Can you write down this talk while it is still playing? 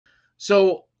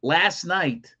So last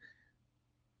night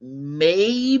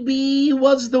maybe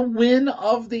was the win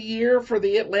of the year for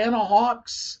the Atlanta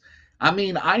Hawks. I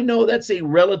mean, I know that's a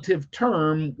relative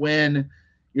term when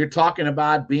you're talking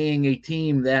about being a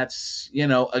team that's,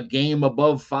 a game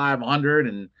above 500.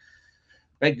 And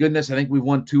thank goodness, I think we've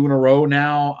won two in a row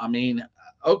now. I mean,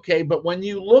 okay, but when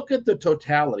you look at the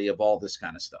totality of all this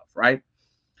kind of stuff, right?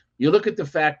 You look at the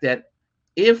fact that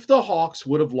if the Hawks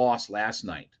would have lost last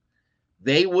night,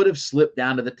 they would have slipped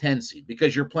down to the 10 seed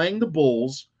because you're playing the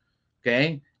Bulls,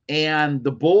 okay? And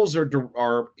the Bulls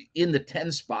are in the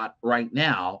 10 spot right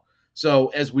now. So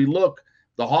as we look,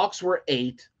 the Hawks were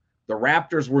 8, the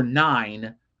Raptors were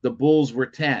 9, the Bulls were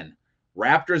 10.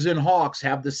 Raptors and Hawks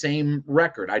have the same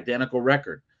record, identical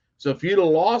record. So if you'd have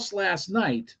lost last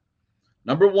night,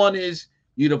 number one is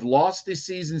you'd have lost the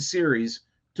season series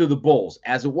to the Bulls.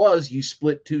 As it was, you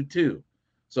split 2-2.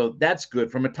 So that's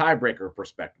good from a tiebreaker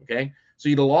perspective, okay? So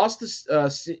you'd have lost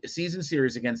the season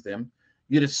series against them.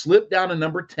 You'd have slipped down to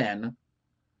number 10.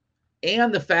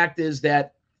 And the fact is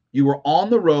that you were on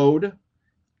the road.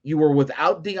 You were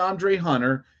without DeAndre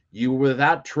Hunter. You were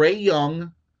without Trae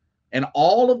Young. And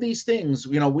all of these things,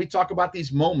 we talk about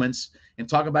these moments and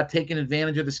talk about taking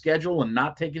advantage of the schedule and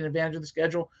not taking advantage of the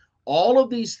schedule. All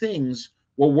of these things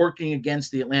were working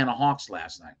against the Atlanta Hawks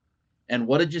last night. And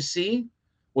what did you see?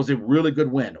 Was a really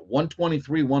good win.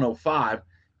 123-105.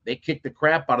 They kicked the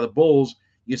crap out of the Bulls.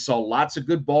 You saw lots of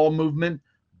good ball movement.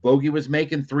 Bogey was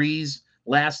making threes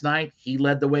last night. He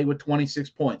led the way with 26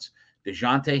 points.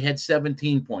 DeJounte had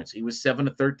 17 points. He was 7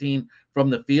 of 13 from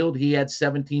the field. He had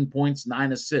 17 points,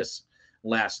 9 assists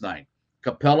last night.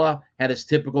 Capella had his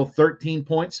typical 13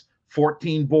 points,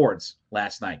 14 boards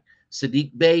last night.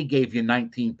 Sadiq Bey gave you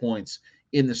 19 points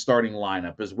in the starting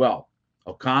lineup as well.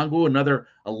 Okongwu, another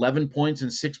 11 points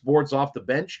and 6 boards off the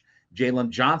bench. Jalen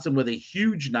Johnson with a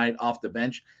huge night off the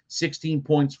bench, 16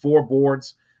 points, 4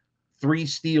 boards, 3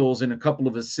 steals, and a couple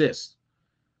of assists.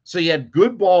 So you had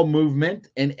good ball movement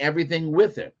and everything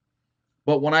with it.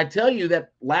 But when I tell you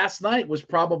that last night was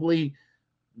probably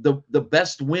the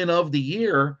best win of the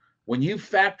year, when you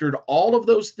factored all of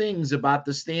those things about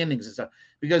the standings and stuff,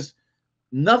 because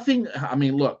nothing, I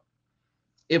mean, look,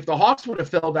 if the Hawks would have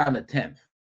fell down to 10th,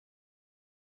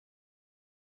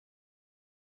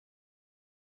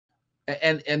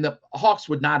 and the Hawks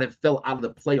would not have fell out of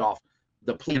the playoff,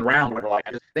 the playing round, whatever. Like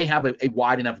they have a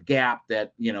wide enough gap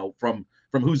that from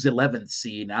who's the 11th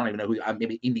seed. And I don't even know who.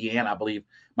 Maybe Indiana, I believe,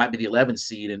 might be the 11th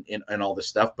seed and all this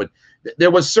stuff. But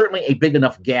there was certainly a big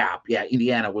enough gap. Yeah,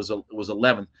 Indiana was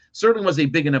 11th. Certainly was a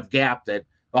big enough gap that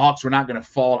the Hawks were not going to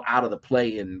fall out of the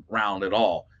play-in round at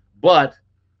all. But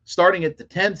starting at the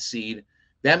 10th seed,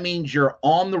 that means you're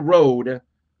on the road,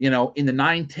 in the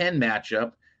 9-10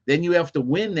 matchup. Then you have to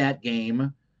win that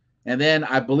game, and then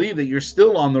I believe that you're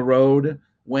still on the road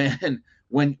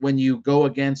when you go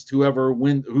against whoever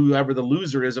the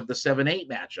loser is of the 7-8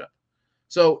 matchup.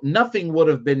 So nothing would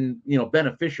have been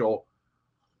beneficial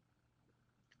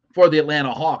for the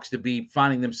Atlanta Hawks to be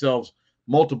finding themselves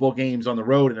multiple games on the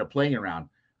road in a playing round.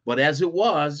 But as it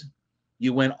was,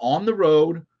 you went on the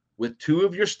road with 2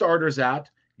 of your starters out.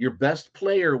 Your best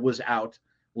player was out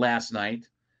last night.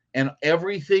 And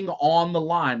everything on the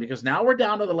line, because now we're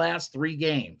down to the last 3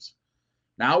 games.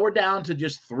 Now we're down to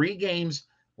just 3 games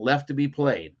left to be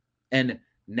played. And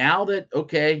now that,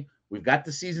 okay, we've got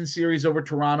the season series over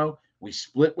Toronto, we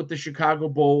split with the Chicago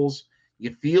Bulls,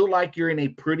 you feel like you're in a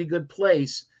pretty good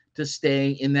place to stay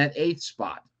in that 8th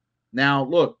spot. Now,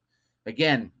 look,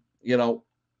 again,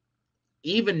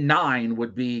 even 9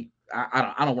 would be,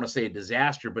 I don't want to say a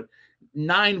disaster, but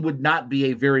 9 would not be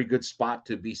a very good spot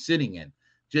to be sitting in.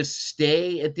 Just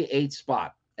stay at the 8th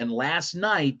spot. And last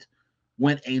night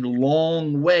went a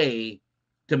long way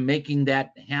to making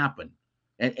that happen.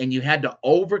 And you had to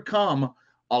overcome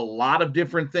a lot of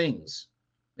different things.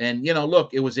 And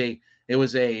look, it was a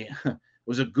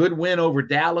good win over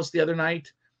Dallas the other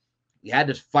night. You had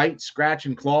to fight, scratch,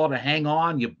 and claw to hang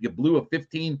on. You blew a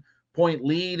 15-point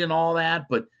lead and all that,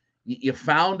 but you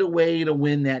found a way to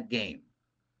win that game.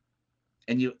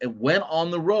 And it went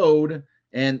on the road.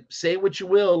 And say what you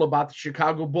will about the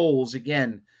Chicago Bulls.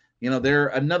 Again, they're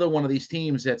another one of these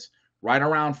teams that's right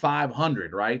around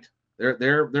 500, right?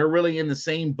 They're really in the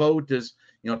same boat as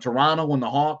Toronto and the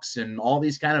Hawks and all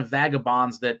these kind of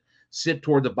vagabonds that sit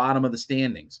toward the bottom of the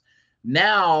standings.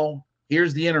 Now,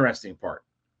 here's the interesting part.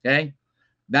 Okay,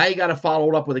 now you got to follow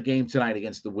it up with a game tonight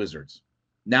against the Wizards.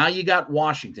 Now you got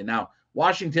Washington. Now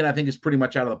Washington, I think, is pretty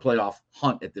much out of the playoff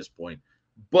hunt at this point,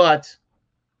 but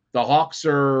the Hawks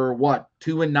are 2-9,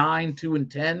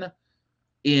 2-10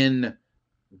 in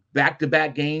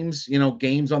back-to-back games,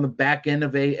 games on the back end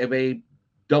of a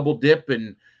double dip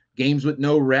and games with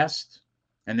no rest,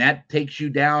 and that takes you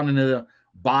down into the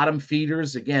bottom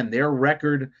feeders. Again, their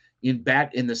record in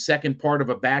the second part of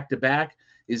a back-to-back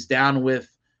is down with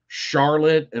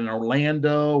Charlotte and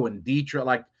Orlando and Detroit,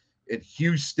 like at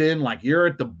Houston. Like, you're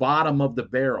at the bottom of the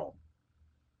barrel.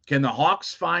 Can the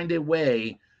Hawks find a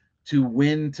way to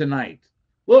win tonight?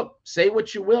 Look, say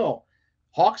what you will.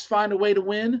 Hawks find a way to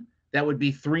win, that would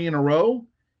be 3 in a row.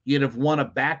 You'd have won a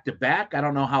back-to-back. I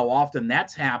don't know how often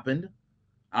that's happened.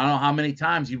 I don't know how many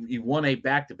times you've won a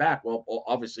back-to-back. Well,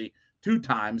 obviously 2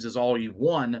 times is all you've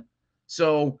won.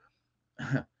 So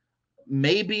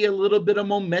maybe a little bit of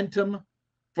momentum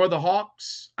for the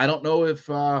Hawks. I don't know if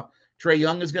Trae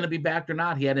Young is going to be back or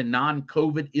not. He had a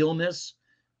non-COVID illness.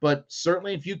 But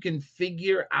certainly if you can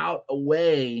figure out a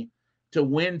way to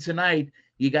win tonight,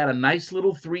 you got a nice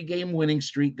little 3-game winning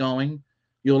streak going.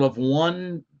 You'll have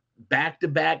won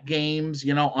back-to-back games,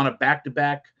 on a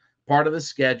back-to-back part of the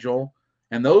schedule.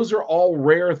 And those are all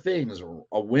rare things.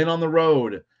 A win on the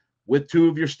road with 2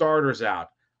 of your starters out.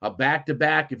 A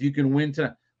back-to-back if you can win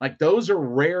tonight. Like, those are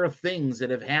rare things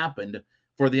that have happened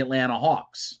for the Atlanta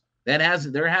Hawks.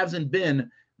 There hasn't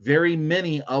been very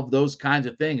many of those kinds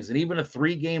of things. And even a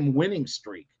 3-game winning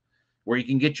streak where you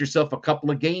can get yourself a couple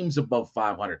of games above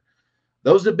 500.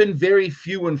 Those have been very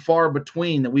few and far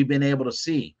between that we've been able to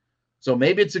see. So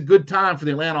maybe it's a good time for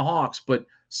the Atlanta Hawks, but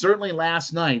certainly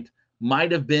last night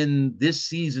might have been this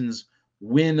season's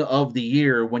win of the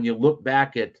year when you look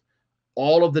back at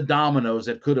all of the dominoes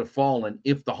that could have fallen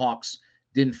if the Hawks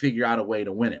didn't figure out a way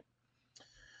to win it.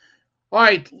 All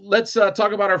right, let's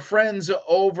talk about our friends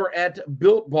over at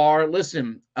Built Bar.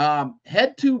 Listen,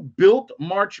 head to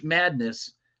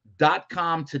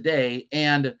BuiltMarchMadness.com today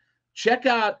and check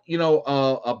out,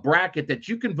 a bracket that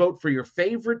you can vote for your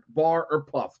favorite bar or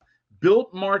puff.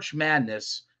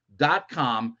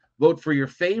 BuiltMarchMadness.com. Vote for your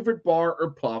favorite bar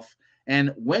or puff.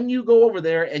 And when you go over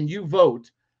there and you vote,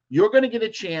 you're going to get a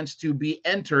chance to be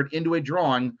entered into a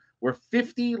drawing where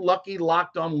 50 lucky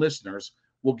Locked On listeners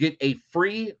will get a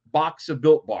free box of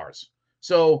Built Bars.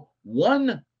 So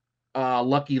one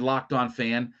lucky Locked On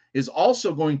fan is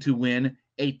also going to win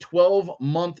a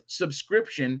 12-month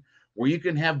subscription where you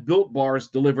can have Built Bars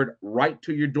delivered right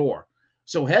to your door.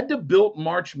 So head to Built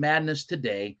March Madness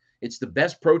today. It's the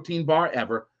best protein bar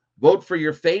ever. Vote for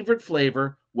your favorite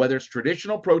flavor, whether it's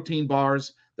traditional protein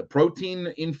bars, the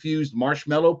protein-infused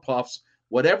marshmallow puffs,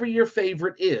 whatever your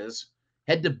favorite is.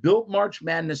 Head to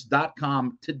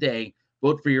BuiltMarchMadness.com today.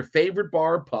 Vote for your favorite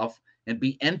bar or puff and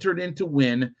be entered in to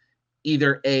win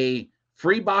either a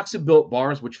free box of Built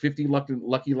Bars, which 50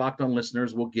 lucky Locked On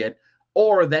listeners will get,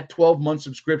 or that 12-month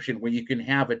subscription where you can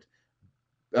have it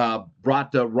brought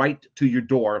right to your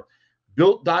door.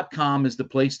 Built.com is the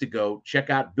place to go. Check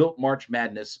out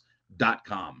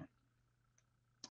BuiltMarchMadness.com.